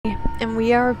And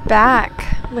we are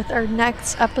back with our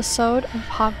next episode of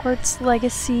Hogwarts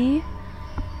Legacy.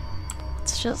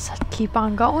 Let's just keep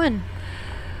on going.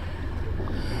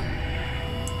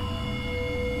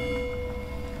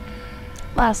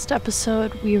 Last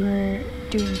episode we were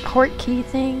doing port key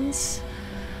things.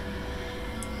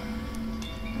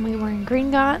 We were in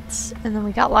Gringotts, and then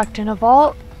we got locked in a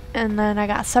vault, and then I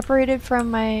got separated from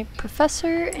my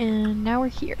professor, and now we're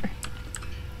here.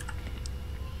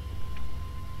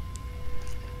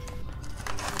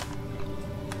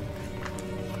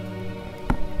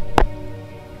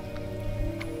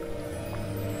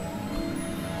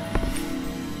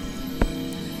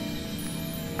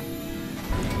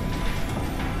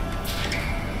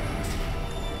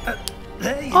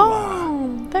 There you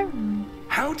are. There.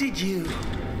 How did you?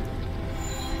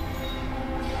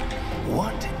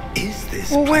 What is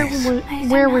this Well, place?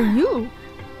 where were you?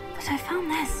 But I found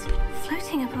this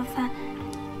floating above that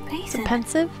Is basin. it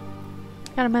pensive?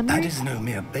 Got a memory? That is no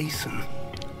mere basin.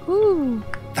 Ooh.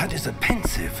 That is a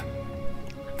pensive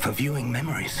for viewing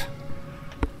memories.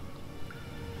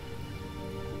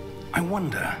 I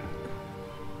wonder.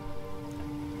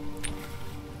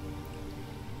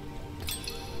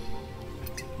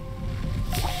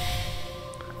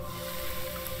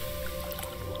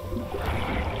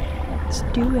 Let's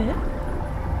do it.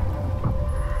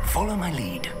 Follow my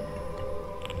lead.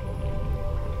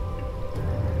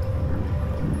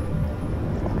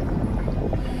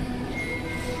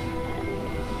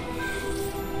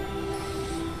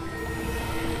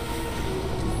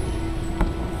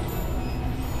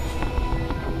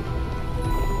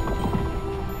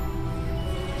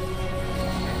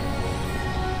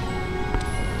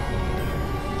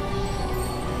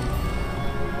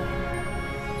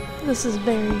 This is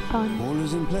very fun. All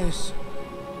is in place.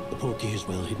 The portkey is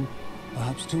well hidden,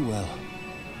 perhaps too well.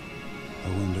 I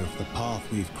wonder if the path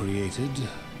we've created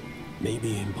may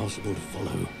be impossible to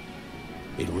follow.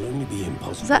 It will only be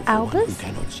impossible that for one Albus? who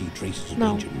cannot see traces of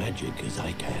No. ancient magic as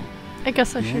I can. I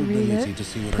guess I Your should read ability it. to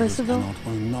see what Percival. others cannot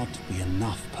will not be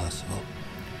enough, Percival.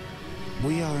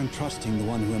 We are entrusting the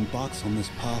one who embarks on this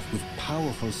path with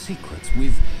powerful secrets,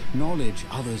 with knowledge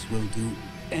others will do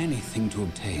anything to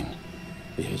obtain.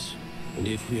 Yes, and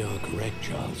if we are correct,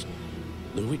 Charles,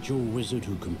 the witch or wizard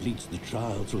who completes the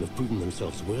trials will have proven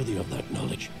themselves worthy of that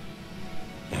knowledge,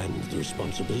 and the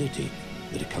responsibility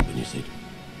that accompanies it.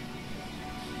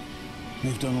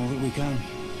 We've done all that we can.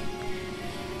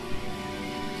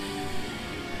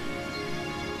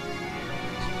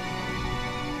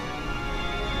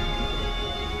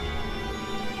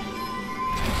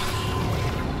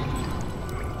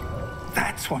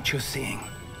 That's what you're seeing.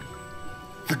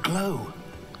 The glow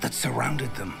that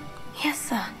surrounded them. Yes,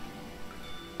 sir.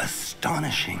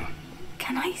 Astonishing.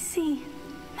 Can I see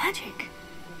magic?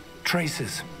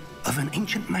 Traces of an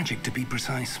ancient magic, to be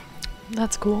precise.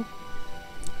 That's cool.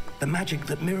 The magic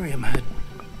that Miriam had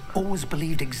always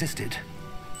believed existed,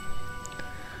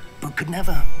 but could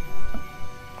never.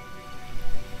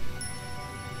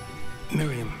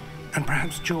 Miriam, and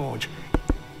perhaps George,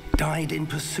 died in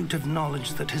pursuit of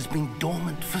knowledge that has been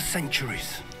dormant for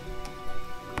centuries.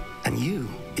 And you,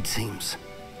 it seems,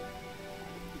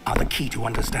 are the key to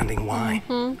understanding why.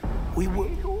 We were...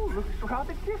 It all looks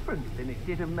rather different than it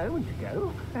did a moment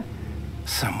ago.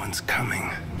 Someone's coming.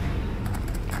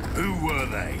 Who were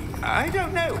they? I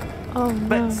don't know. Oh no.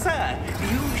 But, sir,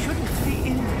 you shouldn't be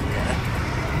in here.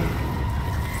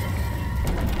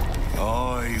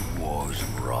 I was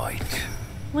right.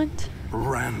 What?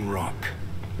 Ranrock.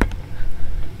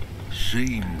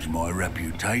 Seems my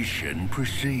reputation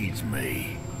precedes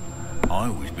me. I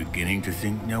was beginning to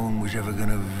think no one was ever going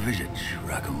to visit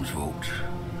Rackham's vault.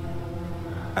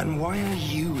 And why are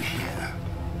you here?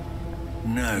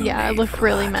 No. Yeah, it need looked for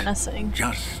really that. menacing.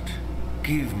 Just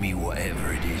give me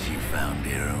whatever it is you found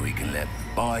here and we can let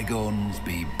bygones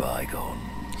be bygones.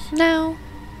 No.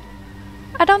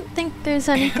 I don't think there's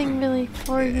anything really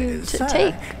for you to Sir,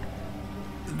 take.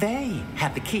 They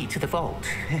had the key to the vault.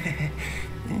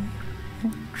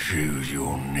 Choose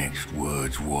your next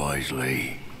words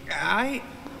wisely. I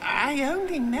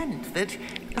only meant that,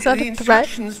 Is that the a threat?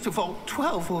 instructions to Vault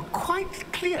 12 were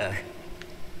quite clear.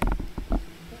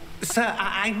 Sir,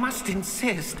 I must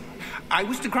insist. I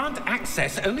was to grant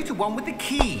access only to one with the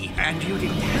key, and you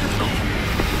didn't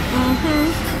have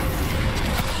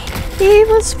it. He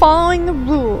was following the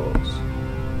rules.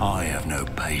 I have no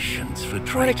patience for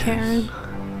What a traitors. Karen.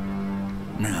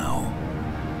 Now,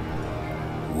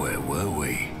 where were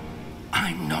we?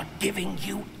 I'm not giving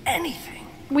you anything.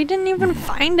 We didn't even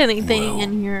find anything Well.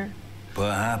 in here.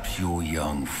 Perhaps your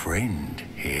young friend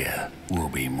here will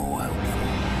be more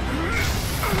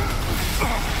helpful.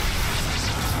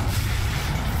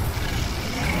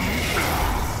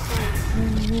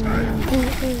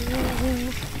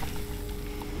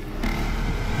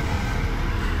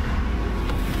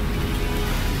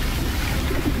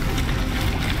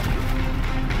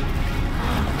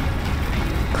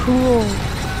 Cool.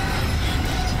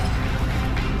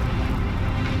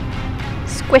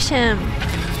 Squish him.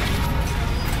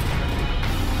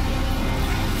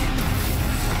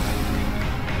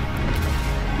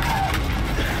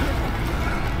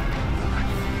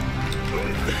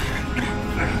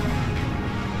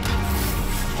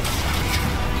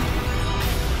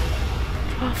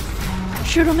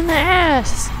 Shoot him in the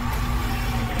ass.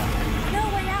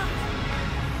 No way out.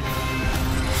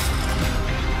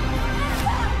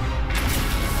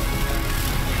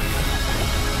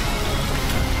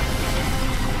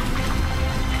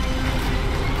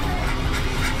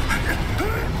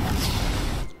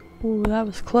 Ooh, that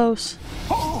was close.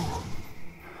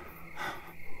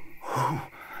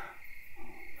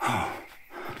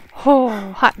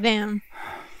 Oh, hot damn.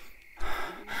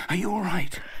 Are you all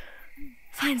right?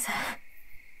 Fine, sir.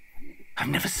 I've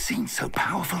never seen so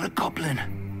powerful a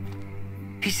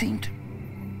goblin. He seemed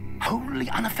wholly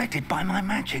unaffected by my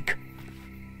magic.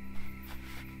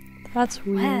 That's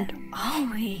Where weird.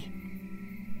 are we?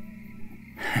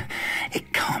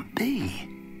 It can't be.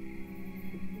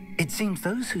 It seems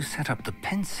those who set up the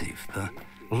pensive, the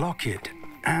locket,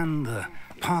 and the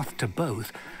path to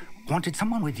both wanted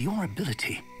someone with your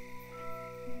ability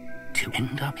to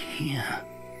end up here.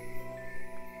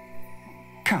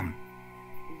 Come.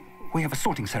 We have a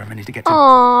sorting ceremony to get to.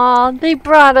 Aww, they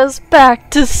brought us back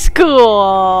to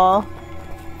school.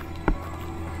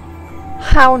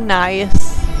 How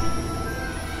nice.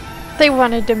 They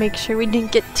wanted to make sure we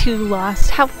didn't get too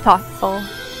lost. How thoughtful.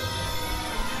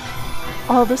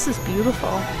 Oh, this is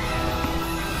beautiful.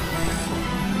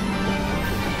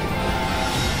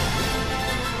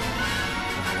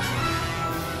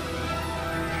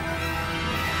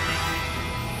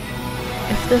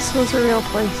 If this was a real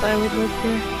place, I would live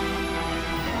here.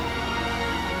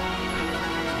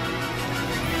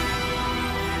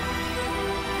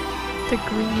 The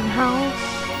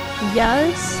greenhouse?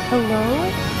 Yes?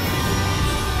 Hello?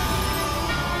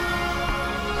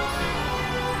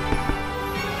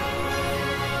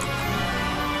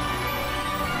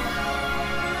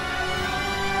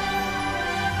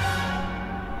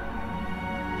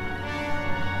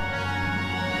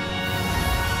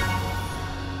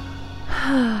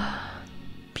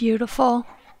 Beautiful.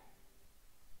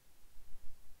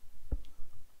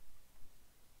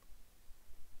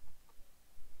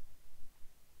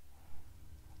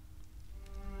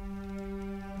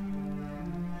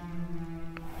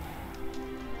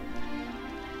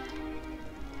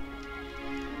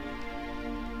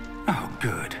 Oh,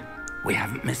 good. We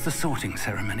haven't missed the sorting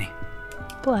ceremony.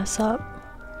 Bless up.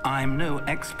 I'm no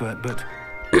expert, but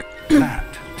that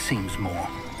seems more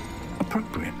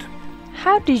appropriate.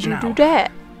 How did you Now, do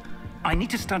that? I need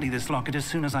to study this locket as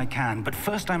soon as I can, but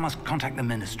first I must contact the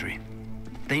Ministry.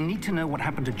 They need to know what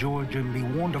happened to George and be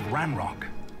warned of Ranrock.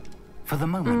 For the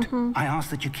moment, I ask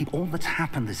that you keep all that's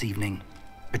happened this evening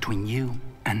between you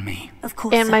and me. Of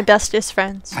course, And sir. my bestest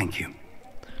friends. Thank you.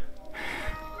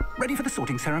 Ready for the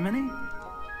sorting ceremony?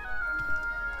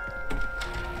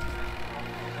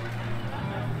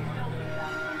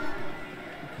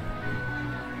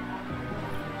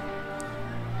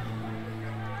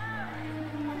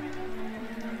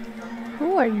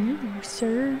 Who are you,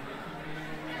 sir?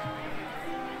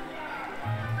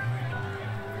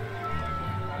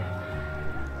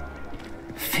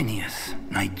 Phineas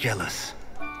Nigellus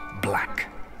Black.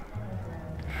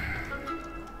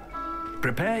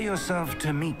 Prepare yourself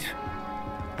to meet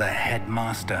the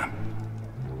headmaster.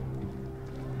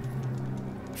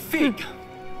 Fig,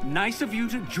 nice of you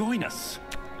to join us.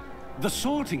 The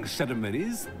sorting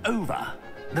ceremony's over.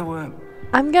 There were...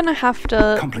 I'm gonna have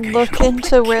to Complications. look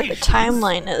into where the Complications?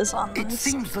 timeline is on It this.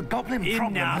 seems the goblin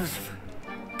problem has... Enough.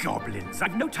 Goblins.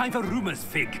 I've no time for rumors,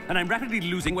 Fig, and I'm rapidly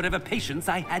losing whatever patience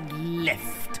I had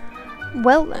left.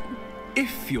 Well then.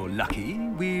 If you're lucky,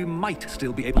 we might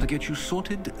still be able to get you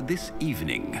sorted this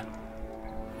evening.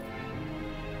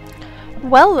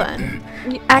 Well then.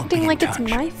 You're acting be in like it's touch.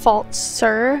 my fault,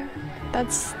 sir.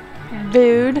 That's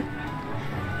rude.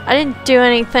 I didn't do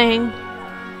anything.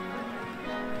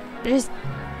 I just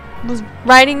was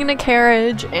riding in a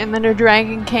carriage and then a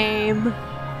dragon came.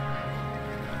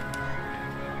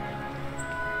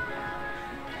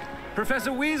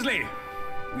 Professor Weasley,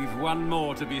 we've one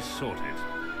more to be sorted.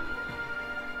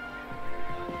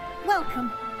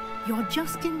 Welcome. You're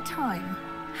just in time.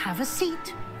 Have a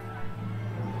seat.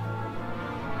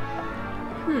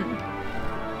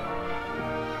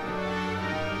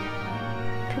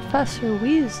 Professor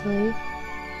Weasley?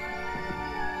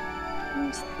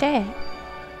 Who's that?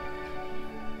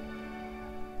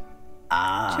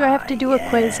 Ah, Do I have to do a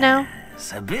quiz now?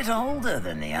 yes. A bit older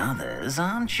than the others,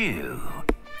 aren't you?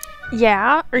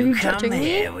 Yeah, are you come judging me?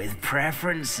 here with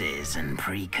preferences and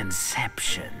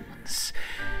preconceptions.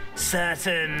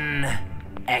 Certain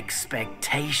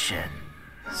expectations.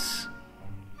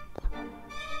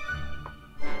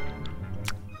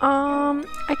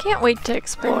 I can't wait to I'm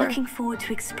explore. looking forward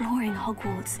to exploring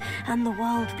Hogwarts and the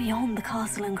world beyond the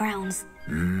castle and grounds.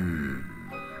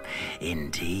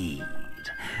 Indeed.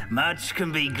 Much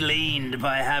can be gleaned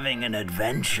by having an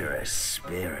adventurous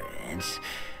spirit,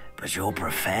 but your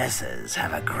professors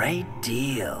have a great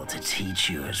deal to teach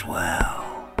you as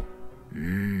well.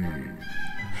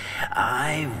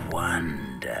 I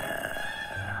wonder.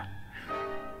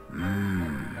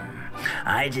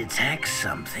 I detect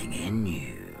something in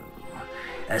you.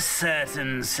 A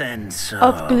certain sense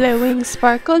Of glowing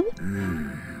sparkle?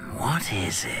 What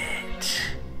is it?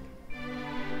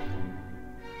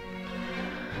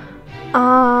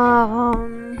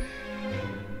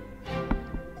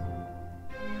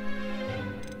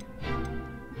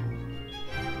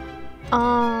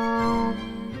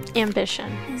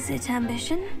 Ambition. Is it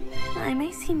ambition? I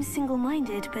may seem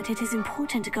single-minded, but it is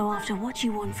important to go after what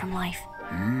you want from life.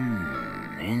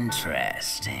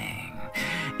 Interesting.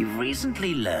 You've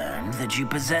recently learned that you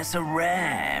possess a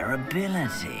rare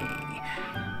ability.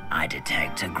 I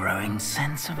detect a growing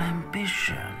sense of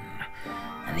ambition,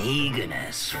 an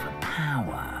eagerness for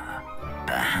power.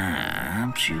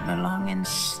 Perhaps you belong in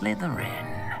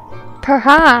Slytherin.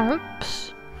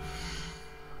 Perhaps.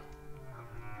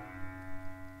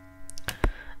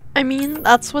 I mean,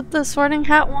 that's what the Sorting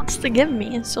Hat wants to give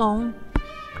me, so...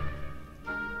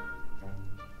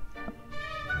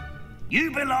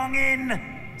 You belong in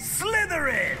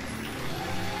Slytherin!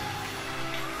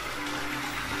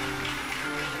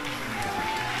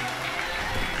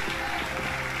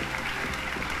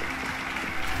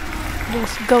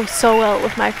 This goes so well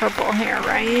with my purple hair,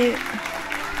 right?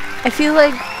 I feel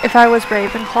like if I was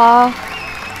Ravenclaw,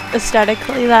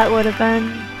 aesthetically that would have been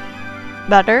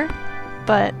better,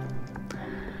 but...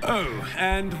 Oh,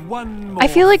 and one more I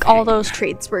feel like all thing. those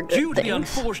traits were good Due to the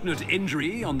things. unfortunate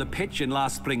injury on the pitch in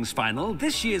last spring's final,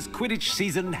 this year's Quidditch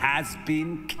season has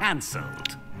been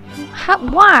cancelled.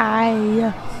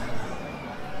 Why?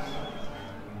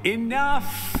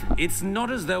 Enough! It's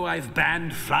not as though I've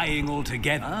banned flying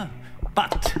altogether,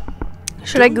 but...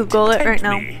 Should I don't Google it right tempt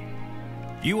now? me.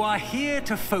 You are here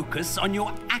to focus on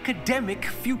your academic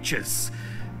futures.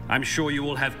 I'm sure you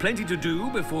will have plenty to do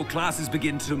before classes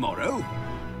begin tomorrow.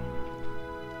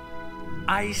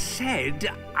 I said,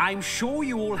 I'm sure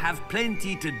you all have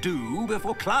plenty to do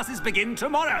before classes begin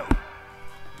tomorrow.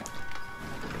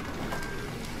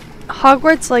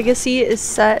 Hogwarts Legacy is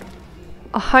set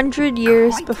 100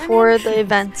 years Quite an before the entry.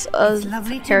 events of It's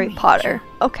lovely to Harry meet Potter.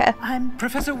 you. Okay.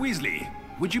 Professor Weasley,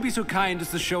 would you be so kind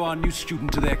as to show our new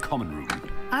student to their common room?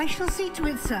 I shall see to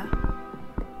it, sir.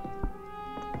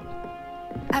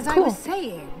 As I Cool. was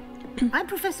saying, I'm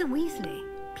Professor Weasley.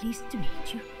 Pleased to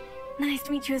meet you. Nice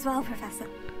to meet you as well, Professor.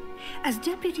 As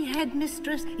Deputy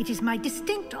Headmistress, it is my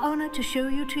distinct honor to show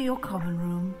you to your common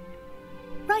room.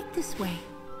 Right this way.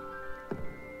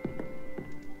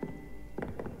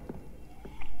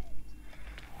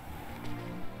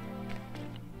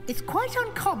 It's quite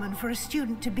uncommon for a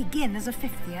student to begin as a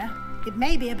fifth year. It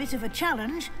may be a bit of a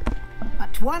challenge,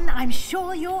 but one I'm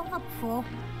sure you're up for.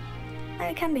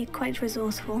 I can be quite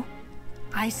resourceful.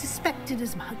 I suspected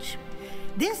as much.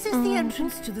 This is the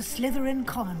entrance to the Slytherin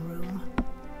common room.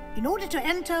 In order to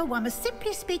enter, one must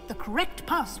simply speak the correct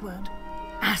password.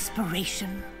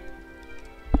 Aspiration.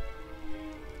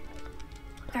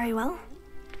 Very well.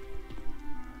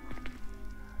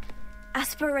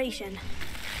 Aspiration.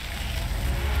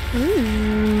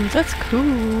 Ooh, that's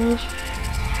cool.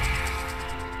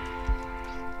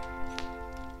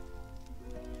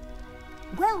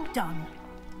 Well done.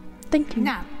 Thank you.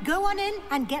 Now, go on in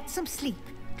and get some sleep.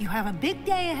 You have a big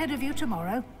day ahead of you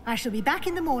tomorrow. I shall be back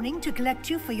in the morning to collect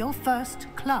you for your first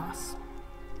class.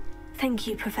 Thank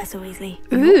you, Professor Weasley.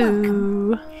 You're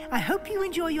welcome. Ooh. I hope you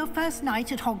enjoy your first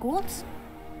night at Hogwarts.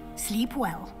 Sleep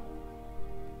well.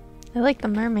 I like the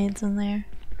mermaids in there.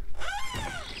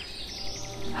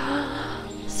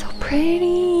 So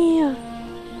pretty.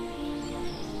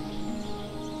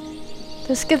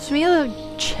 This gives me the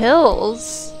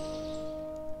chills.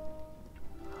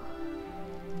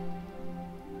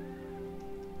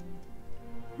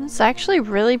 It's actually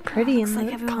really pretty Looks in like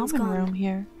the everyone's common gone. room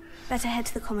here. Better head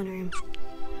to the common room.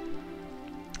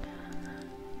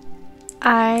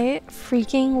 I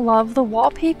freaking love the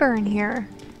wallpaper in here.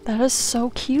 That is so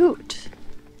cute.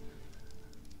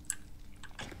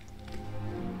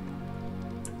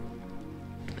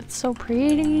 so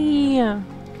pretty.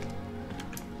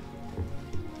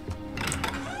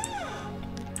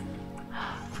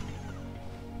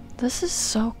 This is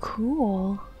so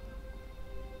cool.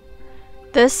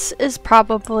 This is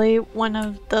probably one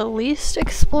of the least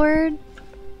explored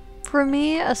for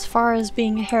me as far as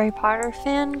being a Harry Potter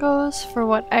fan goes, for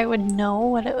what I would know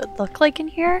what it would look like in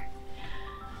here.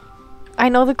 I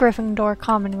know the Gryffindor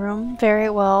common room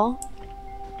very well.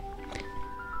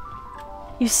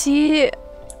 You see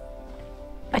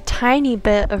a tiny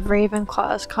bit of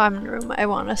Ravenclaw's common room, I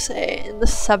want to say, in the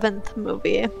 7th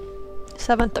movie.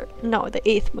 7th or no, the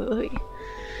 8th movie.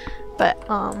 But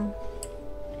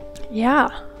yeah.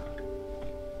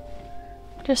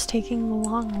 Just taking the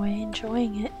long way,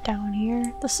 enjoying it down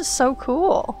here. This is so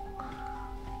cool.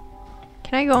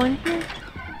 Can I go in here?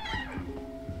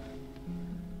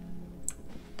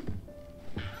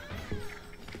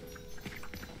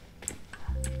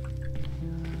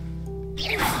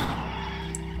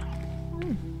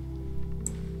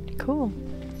 Cool.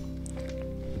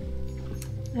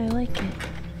 I like it.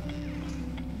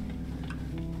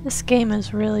 This game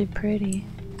is really pretty.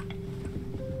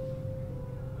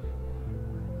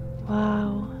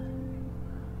 Wow.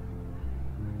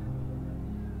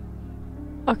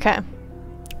 Okay.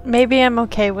 Maybe I'm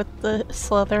okay with the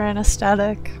Slytherin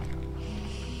aesthetic.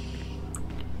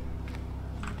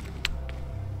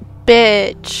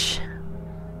 Bitch.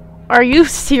 Are you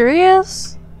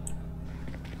serious?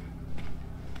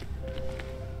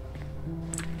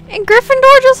 And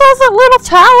Gryffindor just has a little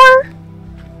tower?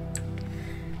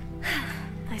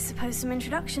 I suppose some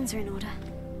introductions are in order.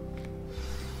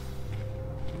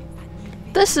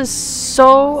 This is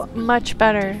so much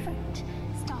better.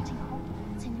 Starting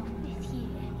HOGWARTS in your 5th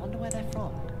year. I wonder where they're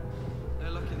from.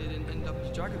 They're lucky they didn't end up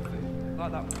as dragon food,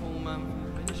 like that poor man from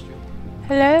the ministry.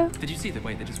 Hello? Did you see the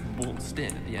way they just waltzed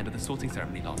in at the end of the sorting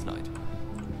ceremony last night?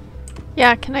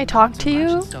 Yeah, can I talk to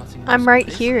you? I'm right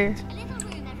here.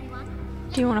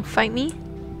 Do you want to fight me?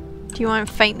 Do you want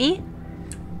to fight me?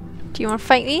 Do you want to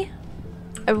fight me?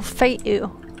 I will fight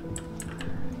you.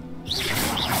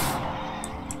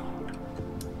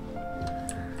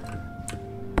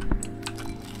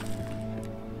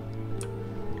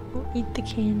 Eat the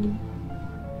candy.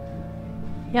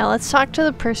 Yeah, let's talk to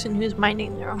the person who's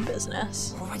minding their own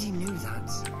business. Already knew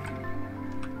that.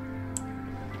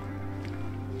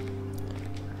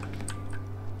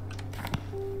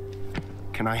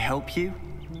 Can I help you?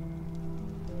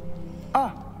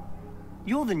 Ah,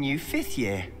 you're the new 5th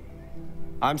year.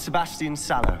 I'm Sebastian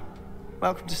Sallow.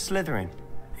 Welcome to Slytherin.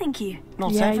 Thank you.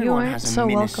 Not everyone has a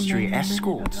ministry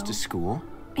escort to school.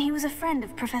 He was a friend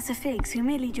of Professor Fig's who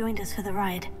merely joined us for the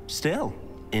ride. Still,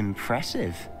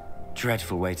 impressive.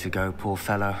 Dreadful way to go, poor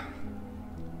fellow.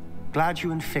 Glad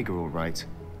you and Fig are all right.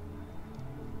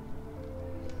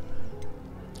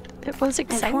 It was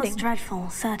exciting. It was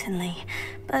dreadful, certainly,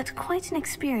 but quite an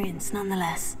experience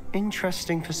nonetheless.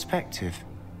 Interesting perspective.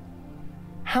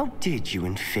 How did you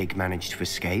and Fig manage to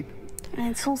escape?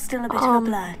 It's all still a bit of a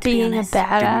blur, to be being honest. a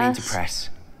badass. Didn't mean to press.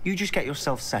 You just get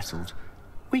yourself settled.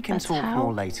 We can talk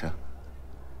more later.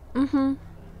 Mm-hmm.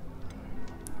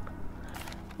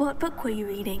 What book were you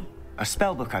reading? A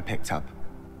spell book I picked up.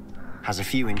 Has a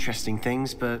few interesting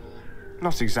things, but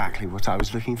not exactly what I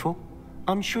was looking for.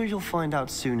 I'm sure you'll find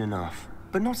out soon enough.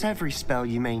 But not every spell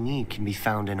you may need can be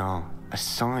found in our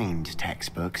assigned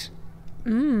textbooks.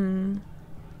 Are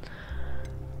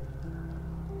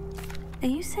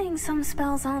you saying some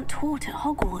spells aren't taught at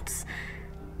Hogwarts?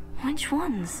 Which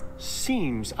ones?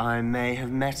 Seems I may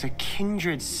have met a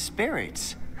kindred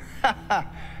spirit.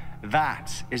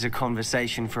 That is a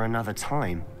conversation for another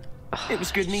time. It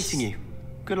was good meeting you.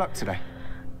 Good luck today.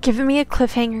 Giving me a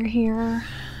cliffhanger here.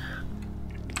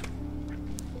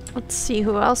 Let's see,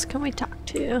 who else can we talk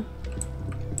to?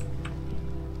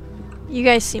 You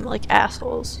guys seem like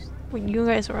assholes when you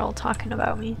guys were all talking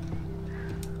about me.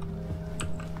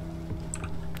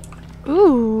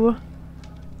 Ooh.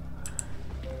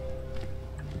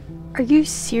 Are you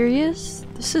serious?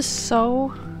 This is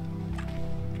so...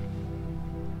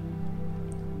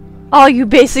 All you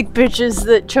basic bitches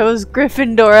that chose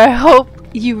Gryffindor, I hope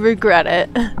you regret it.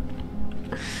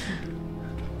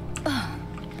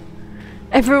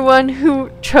 Everyone who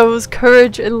chose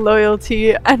courage and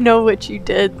loyalty, I know what you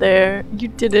did there. You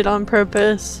did it on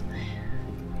purpose.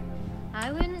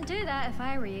 I wouldn't do that if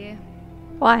I were you.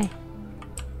 Why?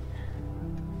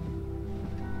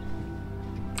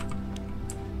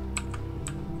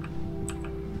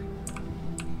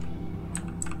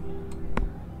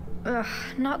 Ugh,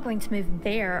 not going to move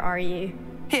there, are you?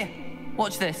 Here,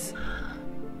 watch this.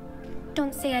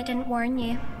 Don't say I didn't warn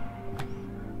you.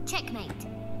 Checkmate.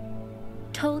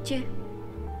 Told you.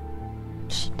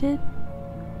 She did.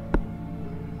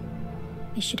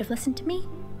 They should have listened to me.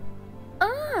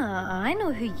 Ah, I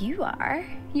know who you are.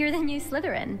 You're the new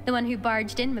Slytherin, the one who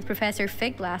barged in with Professor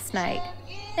Fig last night.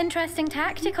 Interesting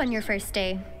tactic on your first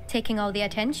day, taking all the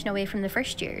attention away from the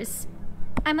first years.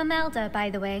 I'm Imelda, by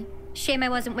the way. Shame I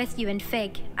wasn't with you in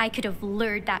Fig. I could have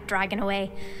lured that dragon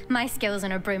away. My skills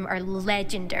on a broom are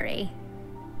legendary.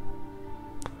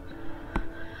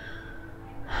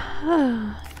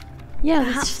 Yeah,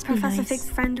 perhaps Professor Fig's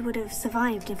friend would have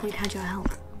survived if we'd had your help.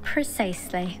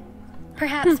 Precisely.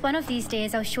 Perhaps one of these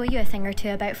days I'll show you a thing or two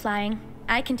about flying.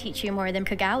 I can teach you more than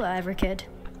Kogawa ever could.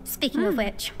 Speaking of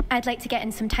which, I'd like to get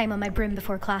in some time on my broom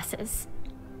before classes.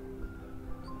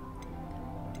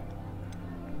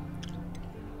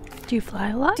 Do you fly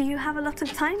a lot? Do you have a lot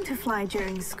of time to fly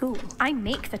during school? I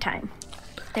make the time.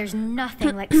 There's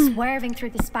nothing like swerving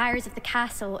through the spires of the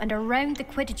castle and around the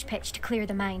Quidditch pitch to clear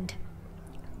the mind.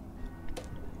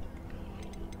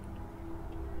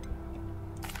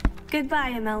 Goodbye,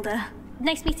 Imelda.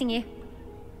 Nice meeting you.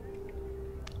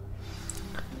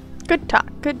 Good talk,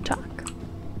 good talk.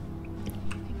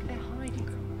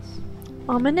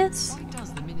 Ominous? Why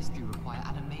does the ministry require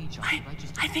animagi to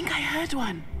register? I think I heard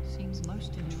one. Seems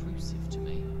most intrusive to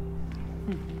me.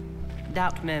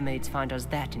 Doubt mermaids find us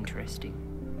that interesting.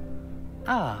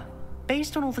 Ah,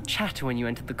 based on all the chatter when you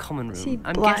entered the common room,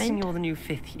 I'm guessing you're the new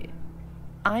 5th year.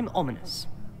 I'm Ominous.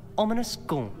 Ominous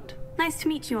Gaunt. Nice to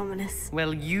meet you, Ominous.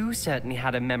 Well, you certainly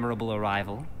had a memorable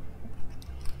arrival.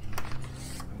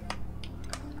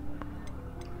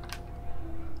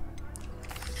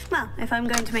 Well, if I'm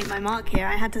going to make my mark here,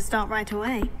 I had to start right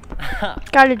away.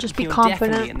 Gotta just be You're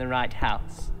confident. Definitely in the right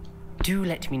house. Do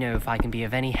let me know if I can be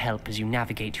of any help as you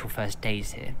navigate your first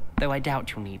days here, though I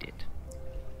doubt you'll need it.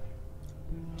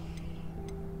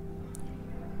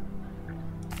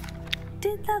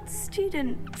 Did that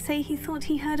student say he thought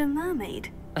he heard a mermaid?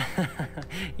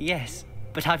 Yes,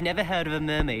 but I've never heard of a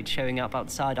mermaid showing up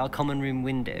outside our common room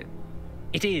window.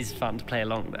 It is fun to play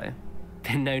along, though.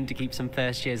 Been known to keep some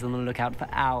first years on the lookout for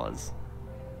hours.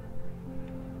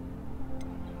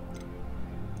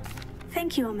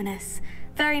 Thank you, Ominous.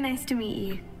 Very nice to meet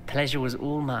you. Pleasure was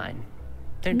all mine.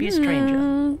 Don't be a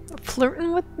stranger.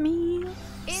 Flirting with me?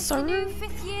 Is the new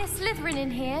 5th year Slytherin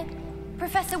in here?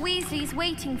 Professor Weasley's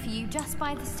waiting for you just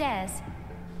by the stairs.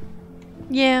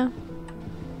 Yeah.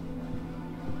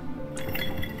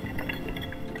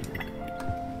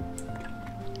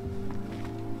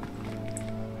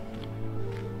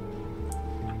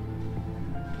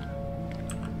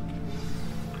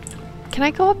 Can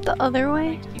I go up the other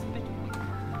way?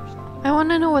 I want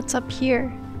to know what's up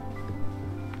here.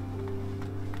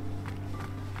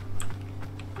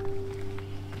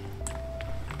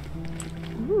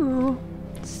 Ooh,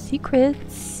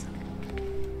 secrets.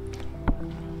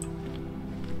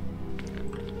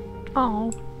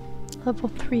 Oh, level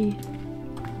 3.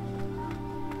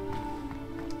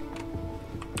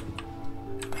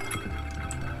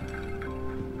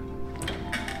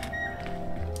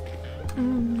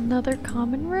 Another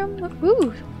common room?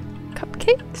 Ooh,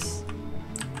 cupcakes.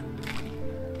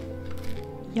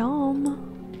 Yum.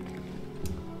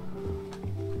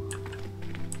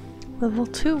 Level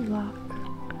 2 lock.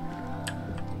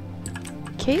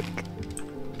 Cake?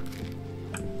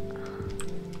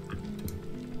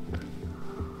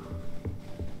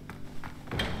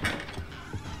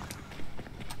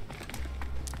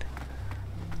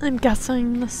 I'm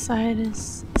guessing this side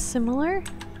is similar.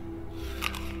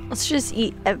 Let's just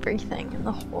eat everything in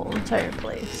the whole entire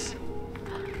place.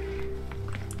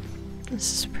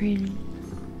 This is pretty.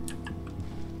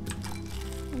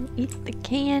 We'll eat the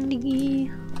candy.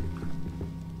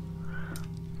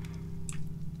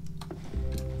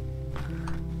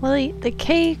 We'll eat the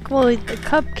cake, we'll eat the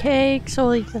cupcakes,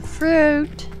 we'll eat the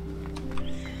fruit.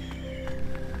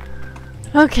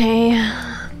 Okay.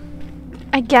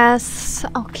 I guess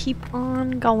I'll keep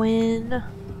on going.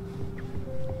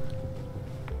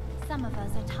 Some of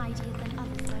us are tidier than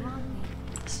others, though, aren't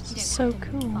we? This is so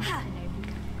cool.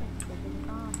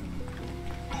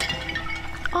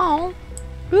 Oh,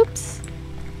 oops.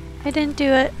 I didn't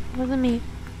do it. It wasn't me.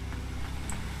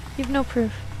 You have no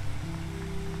proof.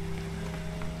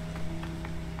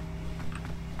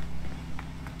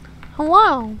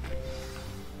 Hello.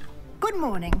 Good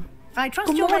morning. I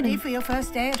trust you're ready for your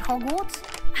first day at Hogwarts?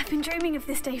 I've been dreaming of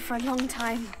this day for a long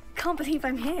time. Can't believe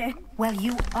I'm here. Well,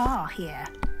 you are here.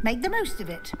 Make the most of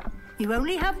it. You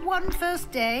only have one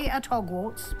first day at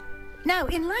Hogwarts. Now,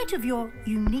 in light of your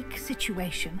unique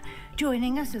situation,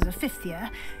 joining us as a 5th year,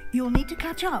 you'll need to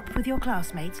catch up with your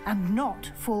classmates and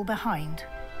not fall behind.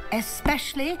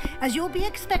 Especially as you'll be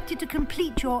expected to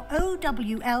complete your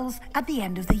OWLs at the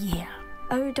end of the year.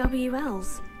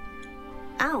 OWLs?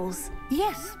 Owls?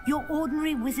 Yes, your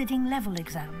ordinary wizarding level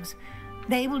exams.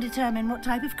 They will determine what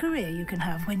type of career you can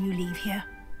have when you leave here.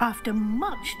 After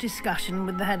much discussion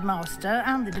with the headmaster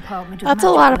and the Department of That's a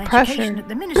lot of Magical Education pressure. at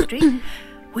the Ministry,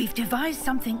 we've devised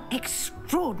something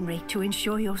extraordinary to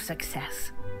ensure your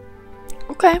success.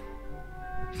 Okay.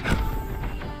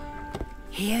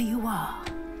 Here you are.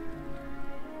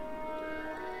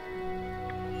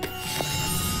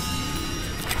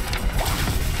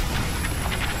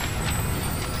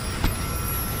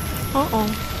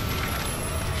 Uh-oh.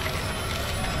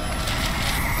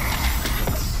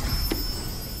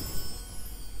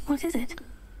 What is it?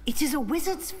 It is a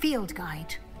wizard's field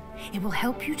guide. It will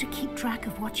help you to keep track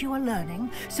of what you are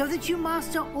learning so that you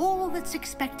master all that's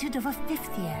expected of a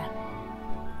 5th year.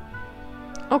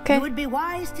 Okay. You would be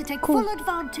wise to take full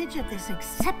advantage of this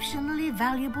exceptionally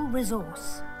valuable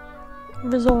resource.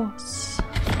 Resource.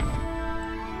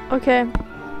 Okay.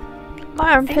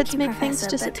 My armpits Thank you, make things Professor,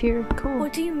 but disappear. Cool.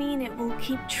 What do you mean it will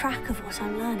keep track of what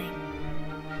I'm learning?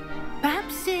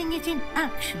 Perhaps seeing it in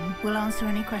action will answer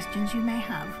any questions you may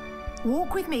have.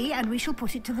 Walk with me and we shall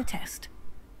put it to the test.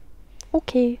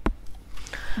 Okay.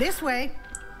 This way.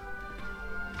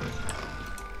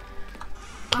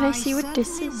 Can I see what this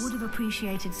certainly is? would have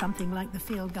appreciated something like the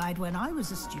field guide when I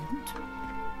was a student.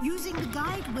 Using the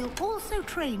guide will also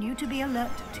train you to be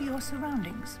alert to your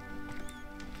surroundings.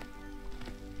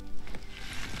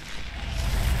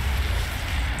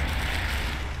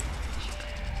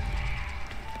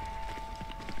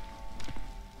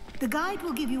 The guide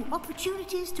will give you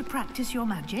opportunities to practice your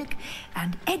magic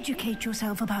and educate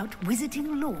yourself about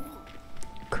wizarding lore.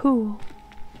 Cool.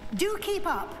 Do keep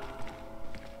up.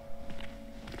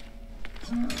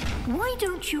 Why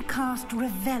don't you cast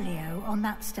Revelio on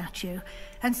that statue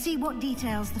and see what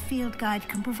details the field guide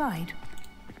can provide?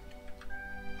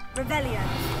 Revelio.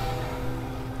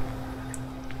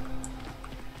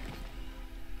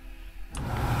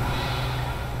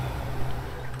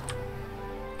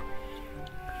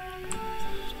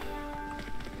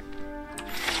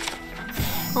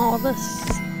 Oh,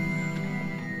 this...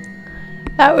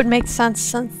 That would make sense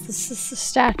since this is a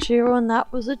statue and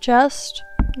that was a chest.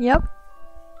 Yep.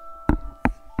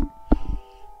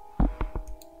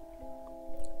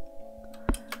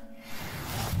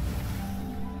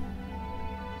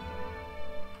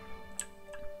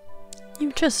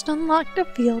 You've just unlocked a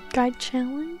field guide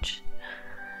challenge.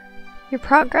 Your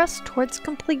progress towards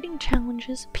completing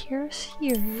challenges appears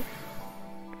here.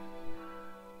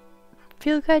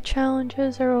 Field guide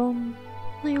challenges are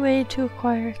only way to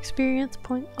acquire experience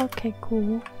points. Okay,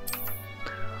 cool.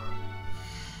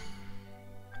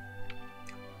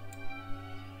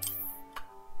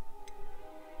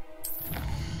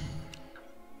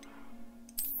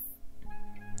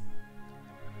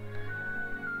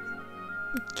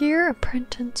 Gear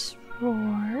apprentice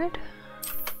reward.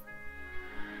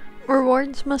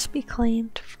 Rewards must be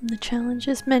claimed from the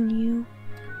challenges menu.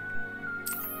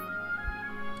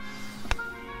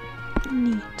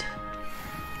 Neat.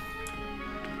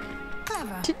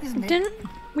 Clever, isn't it? Didn't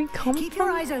we come Keep from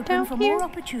your eyes open down for here? more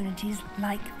opportunities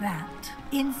like that,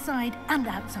 inside and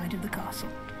outside of the castle.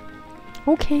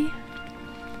 Okay.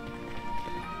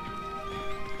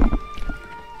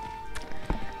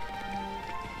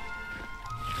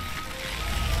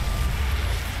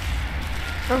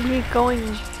 Are we going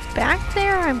back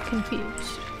there? I'm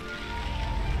confused.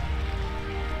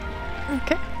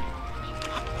 Okay.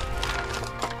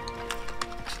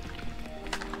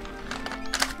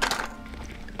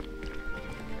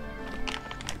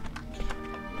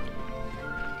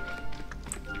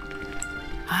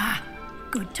 Ah,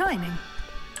 good timing.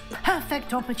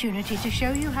 Perfect opportunity to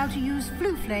show you how to use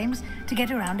flue flames to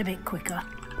get around a bit quicker.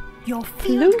 Your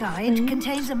field guide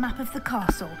contains a map of the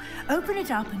castle. Open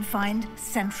it up and find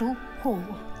Central Hall.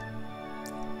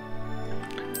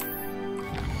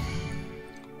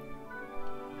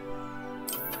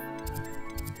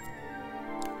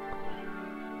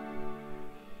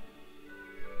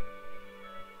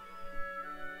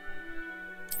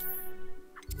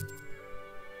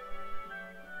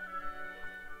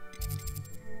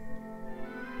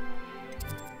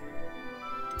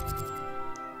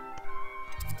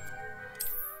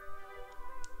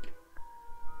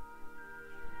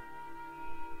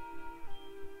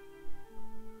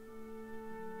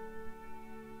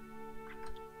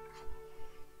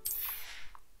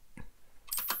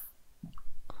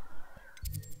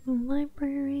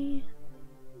 Library.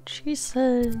 She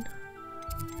said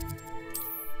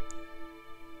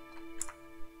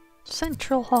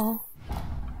Central Hall.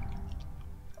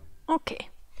 Okay.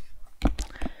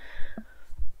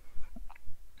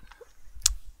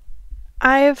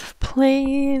 I've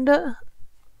played a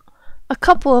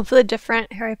couple of the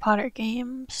different Harry Potter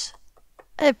games.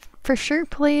 I've for sure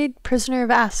played Prisoner of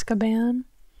Azkaban.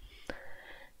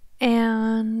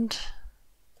 And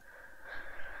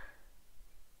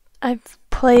I've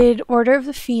played Order of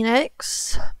the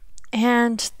Phoenix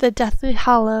and the Deathly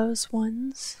Hallows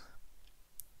ones.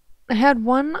 I had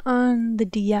one on the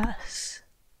DS.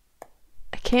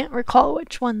 I can't recall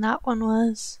which one that one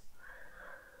was.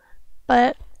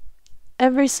 But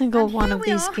every single one of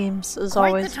these games has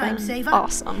always been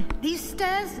awesome. These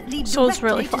stairs lead so it's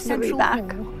really fun to be back.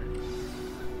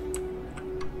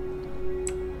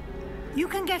 You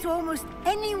can get almost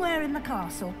anywhere in the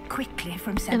castle quickly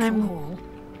from Central Hall.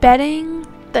 Betting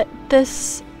that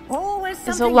this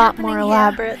is a lot more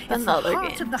elaborate than the other heart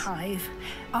games. Of the hive,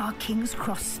 our King's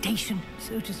Cross station,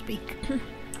 so to speak.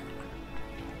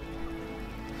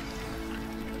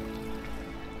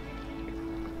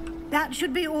 That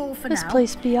should be all for now. This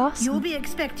place be awesome. You'll be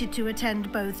expected to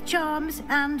attend both Charms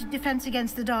and Defense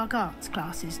Against the Dark Arts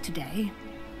classes today.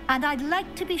 And I'd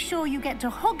like to be sure you get to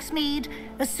Hogsmeade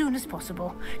as soon as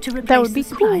possible to replace the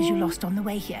supplies you lost on the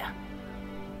way here.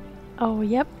 Oh,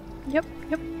 yep.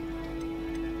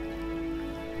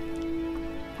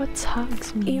 What's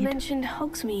Hogsmeade? You mentioned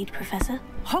Hogsmeade, Professor.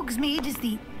 Hogsmeade is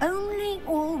the only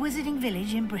all-wizarding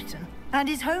village in Britain and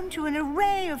is home to an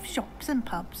array of shops and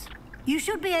pubs. You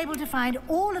should be able to find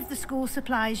all of the school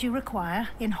supplies you require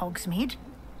in Hogsmeade.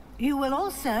 You will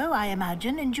also, I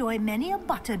imagine, enjoy many a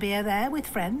butterbeer there with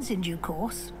friends in due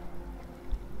course.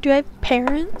 Do I have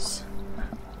parents?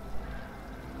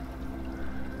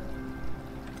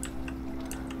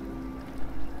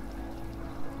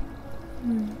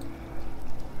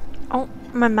 Oh,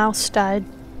 my mouse died.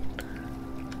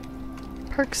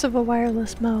 Perks of a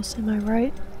wireless mouse, am I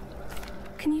right?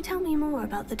 Can you tell me more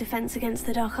about the Defense Against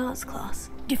the Dark Arts class?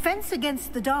 Defense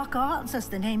Against the Dark Arts, as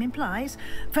the name implies,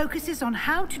 focuses on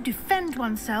how to defend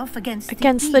oneself against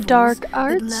the dark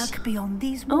arts that lurk beyond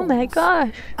these walls. Oh my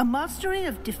gosh. A mastery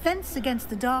of Defense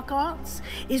Against the Dark Arts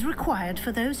is required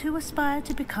for those who aspire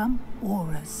to become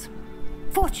Aurors.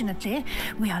 Fortunately,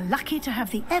 we are lucky to have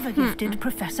the ever-gifted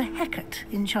Professor Heckert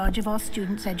in charge of our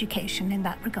students' education in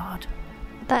that regard.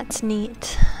 That's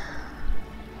neat.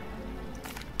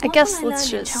 I guess let's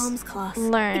just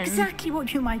learn exactly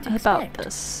what you might expect about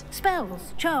this.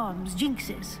 Spells, charms,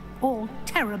 jinxes, all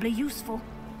terribly useful.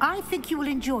 I think you will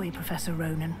enjoy Professor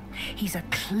Ronan. He's a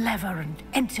clever and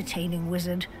entertaining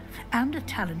wizard and a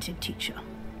talented teacher.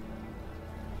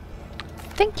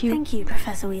 Thank you. Thank you,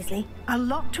 Professor Weasley. A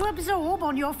lot to absorb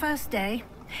on your first day,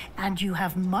 and you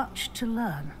have much to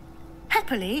learn.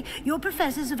 Happily, your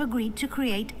professors have agreed to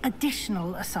create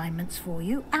additional assignments for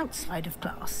you outside of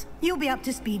class. You'll be up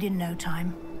to speed in no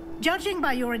time. Judging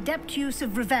by your adept use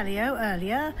of Revelio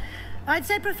earlier, I'd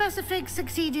say Professor Fig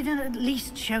succeeded in at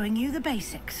least showing you the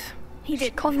basics. He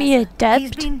did call me adept.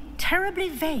 He's been terribly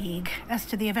vague as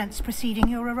to the events preceding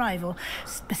your arrival,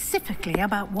 specifically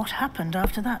about what happened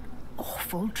after that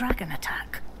awful dragon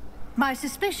attack. My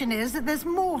suspicion is that there's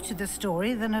more to the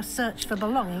story than a search for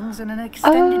belongings and an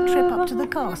extended trip up to the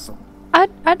castle.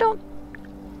 I don't...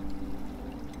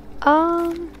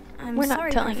 I'm we're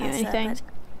sorry, not telling Professor, you anything. but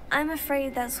I'm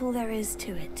afraid that's all there is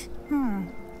to it.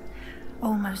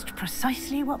 Almost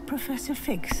precisely what Professor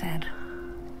Fig said.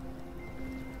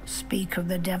 Speak of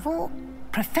the devil,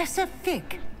 Professor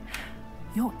Fig.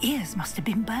 Your ears must have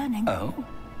been burning. Oh?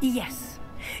 Yes.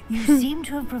 You seem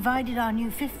to have provided our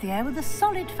new fifth year with a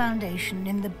solid foundation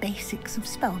in the basics of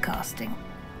spellcasting.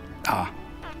 Ah,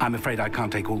 I'm afraid I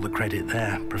can't take all the credit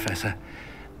there, Professor.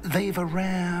 They've a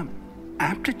rare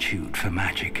aptitude for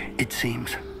magic, it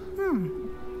seems.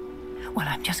 Well,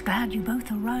 I'm just glad you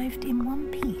both arrived in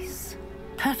one piece.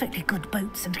 Perfectly good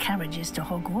boats and carriages to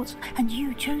Hogwarts, and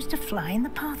you chose to fly in the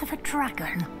path of a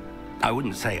dragon. I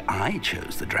wouldn't say I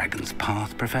chose the dragon's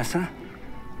path, Professor.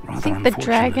 Rather, I think the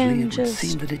dragon it would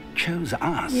seem that it chose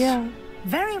us. Yeah.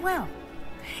 Very well.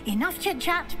 Enough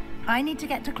chit-chat. I need to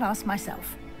get to class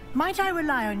myself. Might I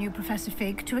rely on you, Professor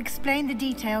Fig, to explain the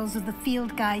details of the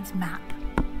field guide's map?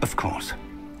 Of course.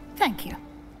 Thank you.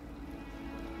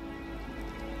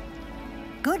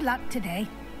 Good luck today.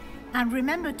 And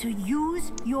remember to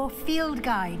use your field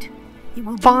guide. It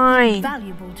will be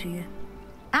invaluable to you.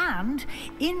 And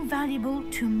invaluable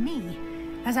to me,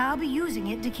 as I'll be using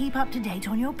it to keep up to date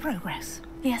on your progress.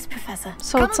 Yes, Professor.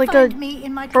 So it's like a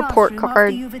report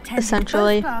card,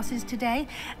 essentially. Classes today,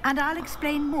 and I'll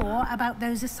explain more about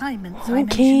those assignments I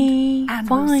mentioned. And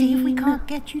we'll see if we can't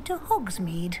get you to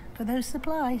Hogsmeade for those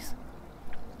supplies.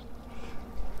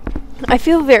 I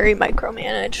feel very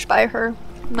micromanaged by her,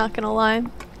 I'm not gonna lie.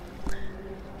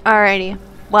 Alrighty,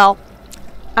 well,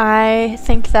 I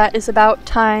think that is about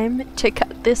time to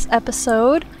cut this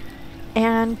episode,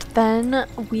 and then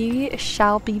we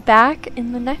shall be back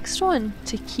in the next one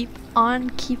to keep on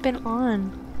keeping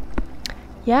on.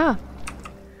 Yeah.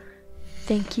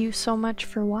 Thank you so much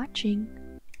for watching.